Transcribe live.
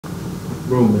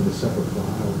room in a separate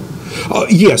file?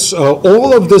 Yes,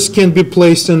 all of this can be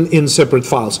placed in separate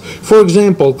files. For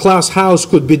example, class house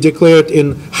could be declared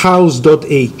in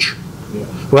house.h,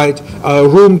 right?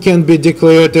 Room can be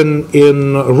declared in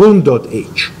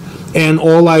room.h. And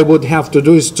all I would have to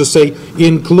do is to say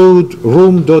include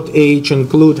room.h,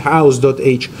 include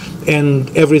house.h,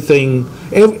 and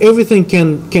everything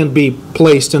can be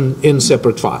placed in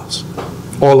separate files.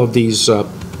 All of these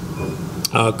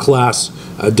class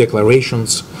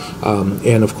declarations,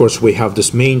 and of course we have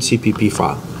this main CPP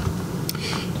file.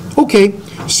 Okay,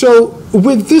 so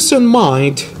with this in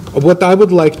mind, what I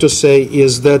would like to say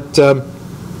is that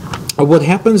what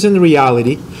happens in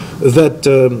reality, that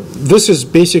this is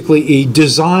basically a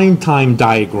design time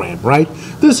diagram, right?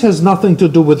 This has nothing to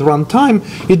do with runtime.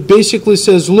 It basically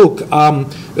says, look,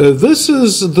 this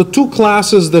is the two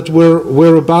classes that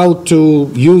we're about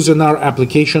to use in our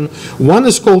application. One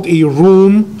is called a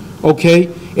room, okay,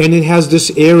 and it has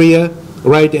this area,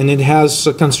 right, and it has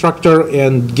a constructor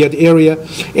and get area,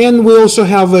 and we also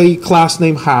have a class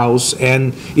named house,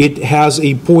 and it has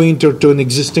a pointer to an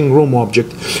existing room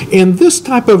object. And this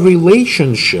type of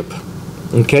relationship,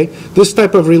 okay, this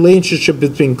type of relationship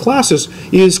between classes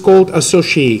is called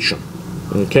association,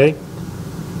 okay,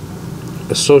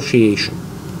 association.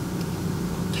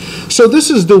 So this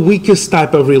is the weakest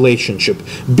type of relationship.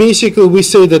 Basically, we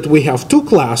say that we have two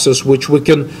classes which we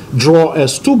can draw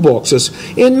as two boxes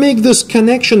and make this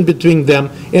connection between them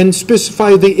and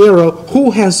specify the arrow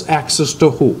who has access to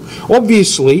who.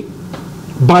 Obviously,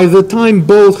 by the time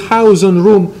both house and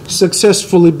room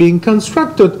successfully being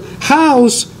constructed,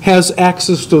 house has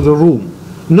access to the room,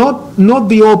 not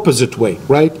the opposite way,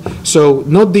 right? So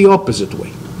not the opposite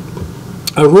way.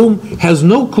 A room has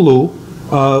no clue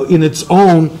in its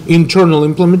own internal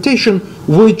implementation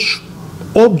which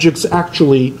objects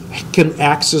actually can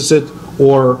access it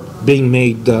or being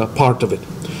made part of it.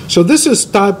 So this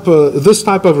is this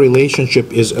type of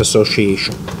relationship is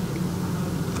association.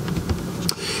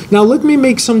 Now let me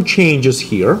make some changes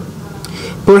here.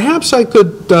 Perhaps I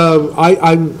could,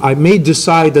 I may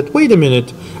decide that, wait a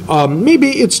minute, maybe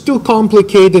it's too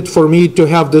complicated for me to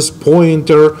have this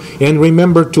pointer and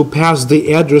remember to pass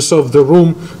the address of the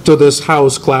room to this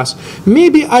house class.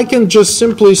 Maybe I can just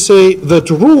simply say that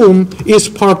room is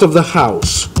part of the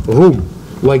house, room,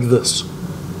 like this,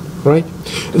 right?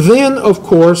 Then, of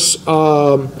course,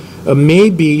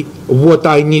 maybe what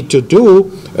I need to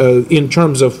do in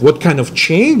terms of what kind of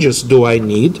changes do I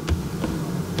need.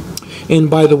 And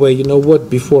by the way, you know what?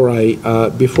 Before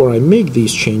I make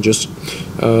these changes,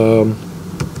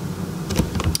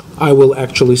 I will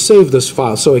actually save this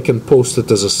file so I can post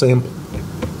it as a sample.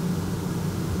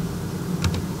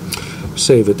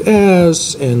 Save it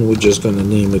as, and we're just going to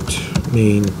name it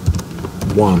main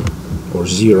 1 or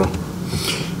 0.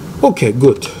 Okay,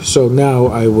 good. So now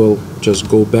I will just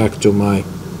go back to my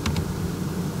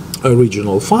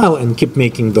original file and keep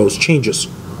making those changes.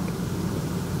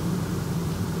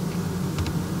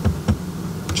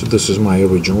 So this is my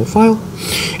original file.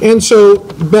 And so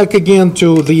back again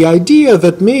to the idea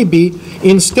that maybe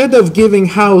instead of giving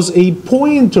house a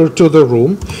pointer to the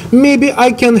room, maybe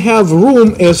I can have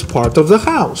room as part of the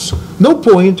house. No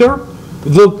pointer,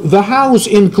 the house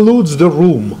includes the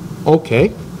room.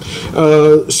 Okay.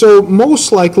 So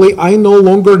most likely I no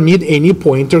longer need any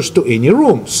pointers to any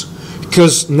rooms,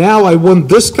 because now I want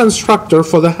this constructor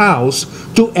for the house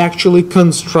to actually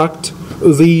construct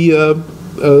the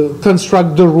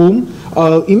room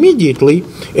immediately.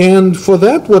 And for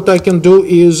that, what I can do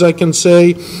is I can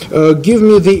say, give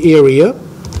me the area,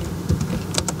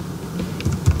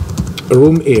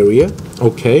 room area,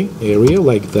 okay, area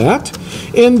like that.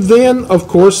 And then, of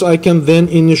course, I can then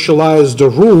initialize the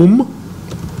room,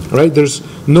 right? There's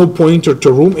no pointer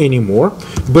to room anymore,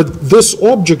 but this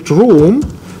object room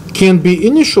can be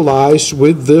initialized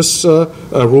with this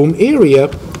room area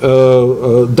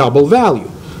double value.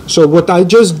 So what I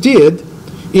just did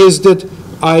is that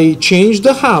I changed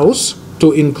the house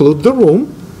to include the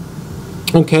room,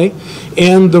 okay,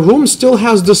 and the room still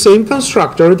has the same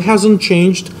constructor. It hasn't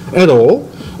changed at all,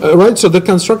 right? So the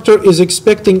constructor is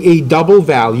expecting a double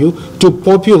value to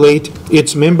populate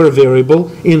its member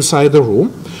variable inside the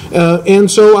room. And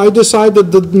so I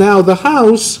decided that now the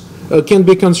house can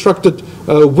be constructed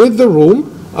with the room,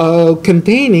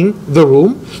 containing the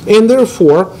room, and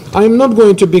therefore I'm not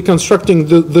going to be constructing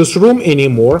this room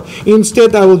anymore.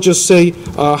 Instead, I will just say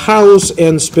house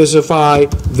and specify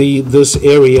this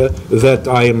area that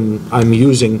I'm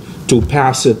using to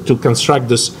pass it to construct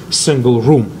this single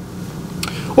room.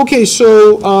 Okay,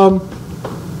 so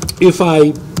if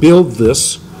I build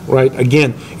this, right?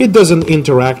 Again, it doesn't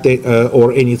interact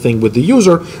or anything with the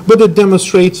user, but it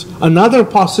demonstrates another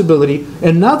possibility,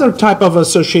 another type of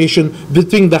association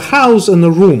between the house and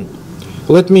the room.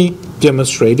 Let me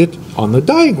demonstrate it on the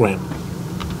diagram.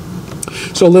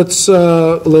 So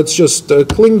let's just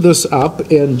clean this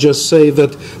up and just say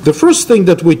that the first thing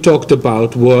that we talked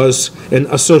about was an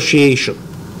association.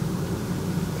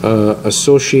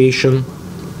 Association.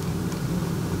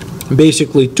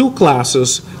 Basically, two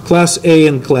classes, class A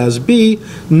and class B,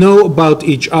 know about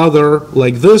each other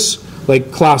like this,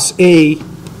 like class A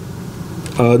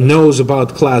knows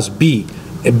about class B,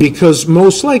 because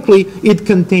most likely it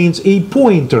contains a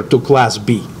pointer to class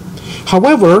B.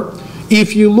 However,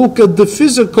 if you look at the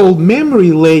physical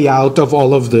memory layout of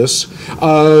all of this,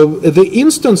 the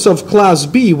instance of class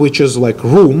B, which is like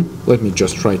room, let me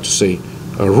just try to say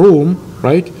a room,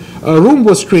 right? A room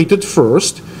was created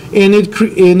first, and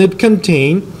it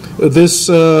contained this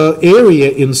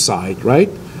area inside, right?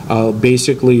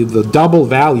 Basically the double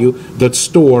value that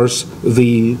stores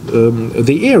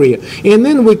the area. And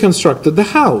then we constructed the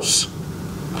house.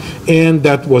 And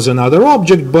that was another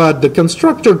object, but the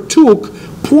constructor took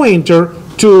pointer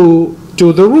to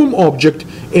the room object,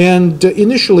 and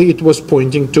initially it was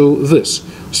pointing to this.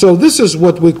 So this is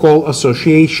what we call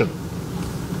association.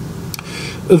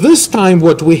 This time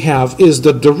what we have is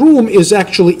that the room is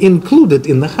actually included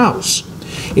in the house.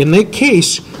 In that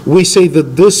case, we say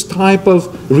that this type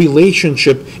of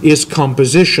relationship is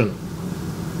composition.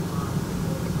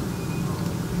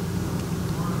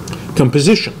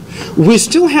 Composition. We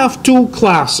still have two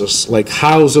classes like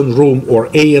house and room, or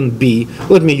A and B.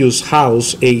 Let me use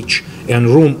house, H, and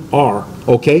room, R,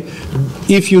 okay?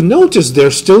 If you notice,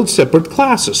 they're still separate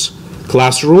classes.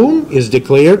 Class room is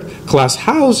declared, class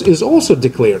house is also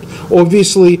declared.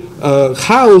 Obviously,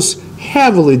 house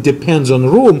heavily depends on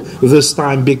room this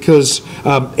time, because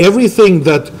everything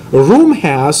that room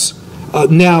has,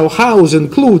 now house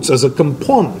includes as a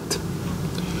component.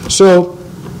 So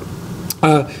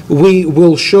we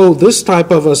will show this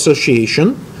type of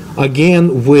association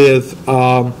again with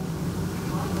an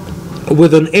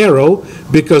arrow,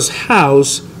 because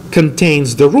house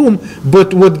contains the room,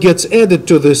 but what gets added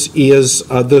to this is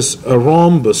this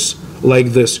rhombus like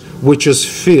this, which is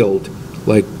filled,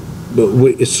 like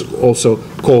it's also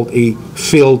called a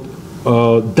filled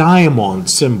diamond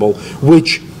symbol,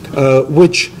 which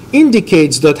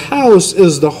indicates that house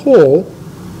is the whole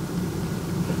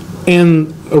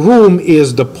and room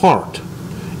is the part.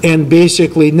 And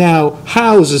basically now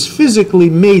house is physically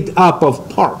made up of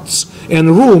parts,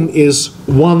 and room is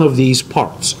one of these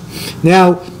parts.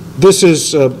 Now this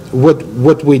is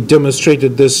what we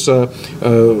demonstrated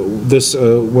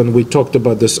when we talked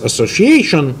about this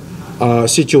association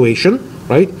situation,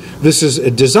 right? This is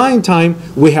a design time.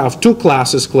 We have two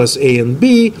classes, class A and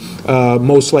B.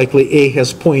 Most likely A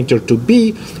has pointer to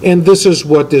B, and this is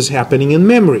what is happening in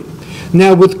memory.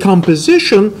 Now with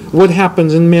composition, what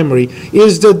happens in memory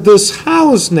is that this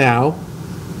house now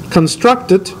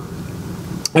constructed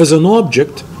as an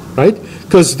object, right?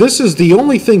 Because this is the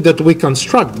only thing that we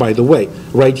construct, by the way,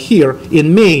 right here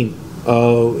in main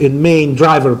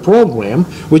driver program.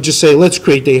 We just say, let's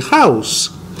create a house.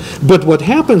 But what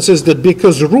happens is that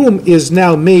because room is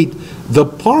now made the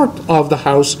part of the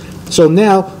house, so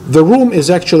now the room is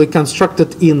actually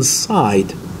constructed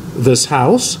inside this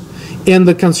house, and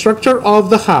the constructor of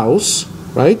the house,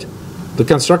 right? The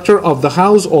constructor of the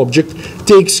house object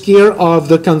takes care of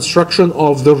the construction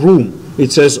of the room.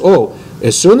 It says, oh,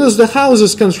 as soon as the house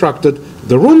is constructed,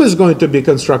 the room is going to be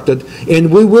constructed, and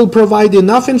we will provide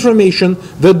enough information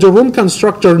that the room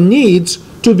constructor needs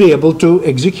to be able to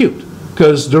execute.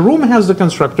 Because the room has the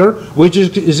constructor, which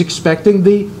is expecting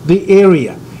the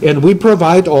area. And we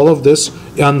provide all of this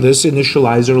on this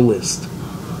initializer list.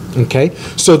 Okay?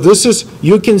 So this is,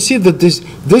 you can see that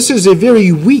this is a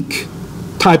very weak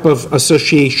type of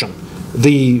association.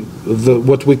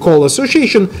 What we call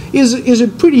association is a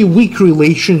pretty weak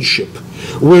relationship,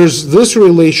 whereas this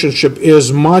relationship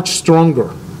is much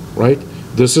stronger, right?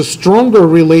 This is a stronger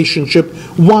relationship.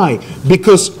 Why?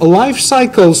 Because life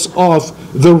cycles of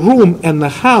the room and the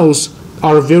house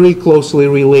are very closely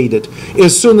related.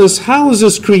 As soon as house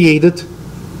is created,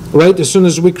 right, as soon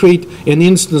as we create an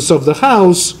instance of the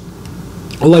house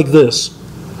like this,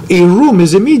 a room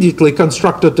is immediately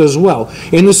constructed as well.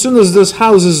 And as soon as this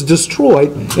house is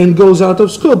destroyed and goes out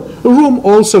of scope, a room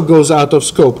also goes out of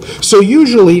scope. So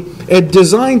usually at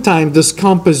design time, this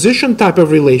composition type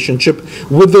of relationship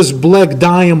with this black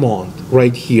diamond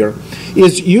right here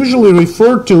is usually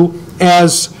referred to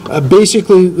as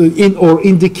basically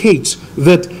indicates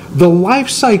that the life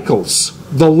cycles,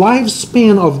 the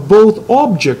lifespan of both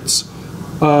objects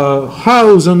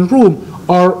house and room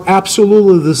are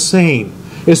absolutely the same.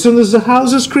 As soon as the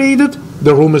house is created,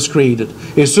 the room is created.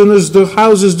 As soon as the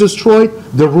house is destroyed,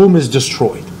 the room is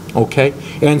destroyed. Okay,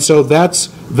 and so this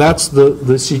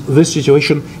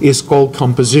situation is called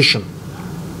composition.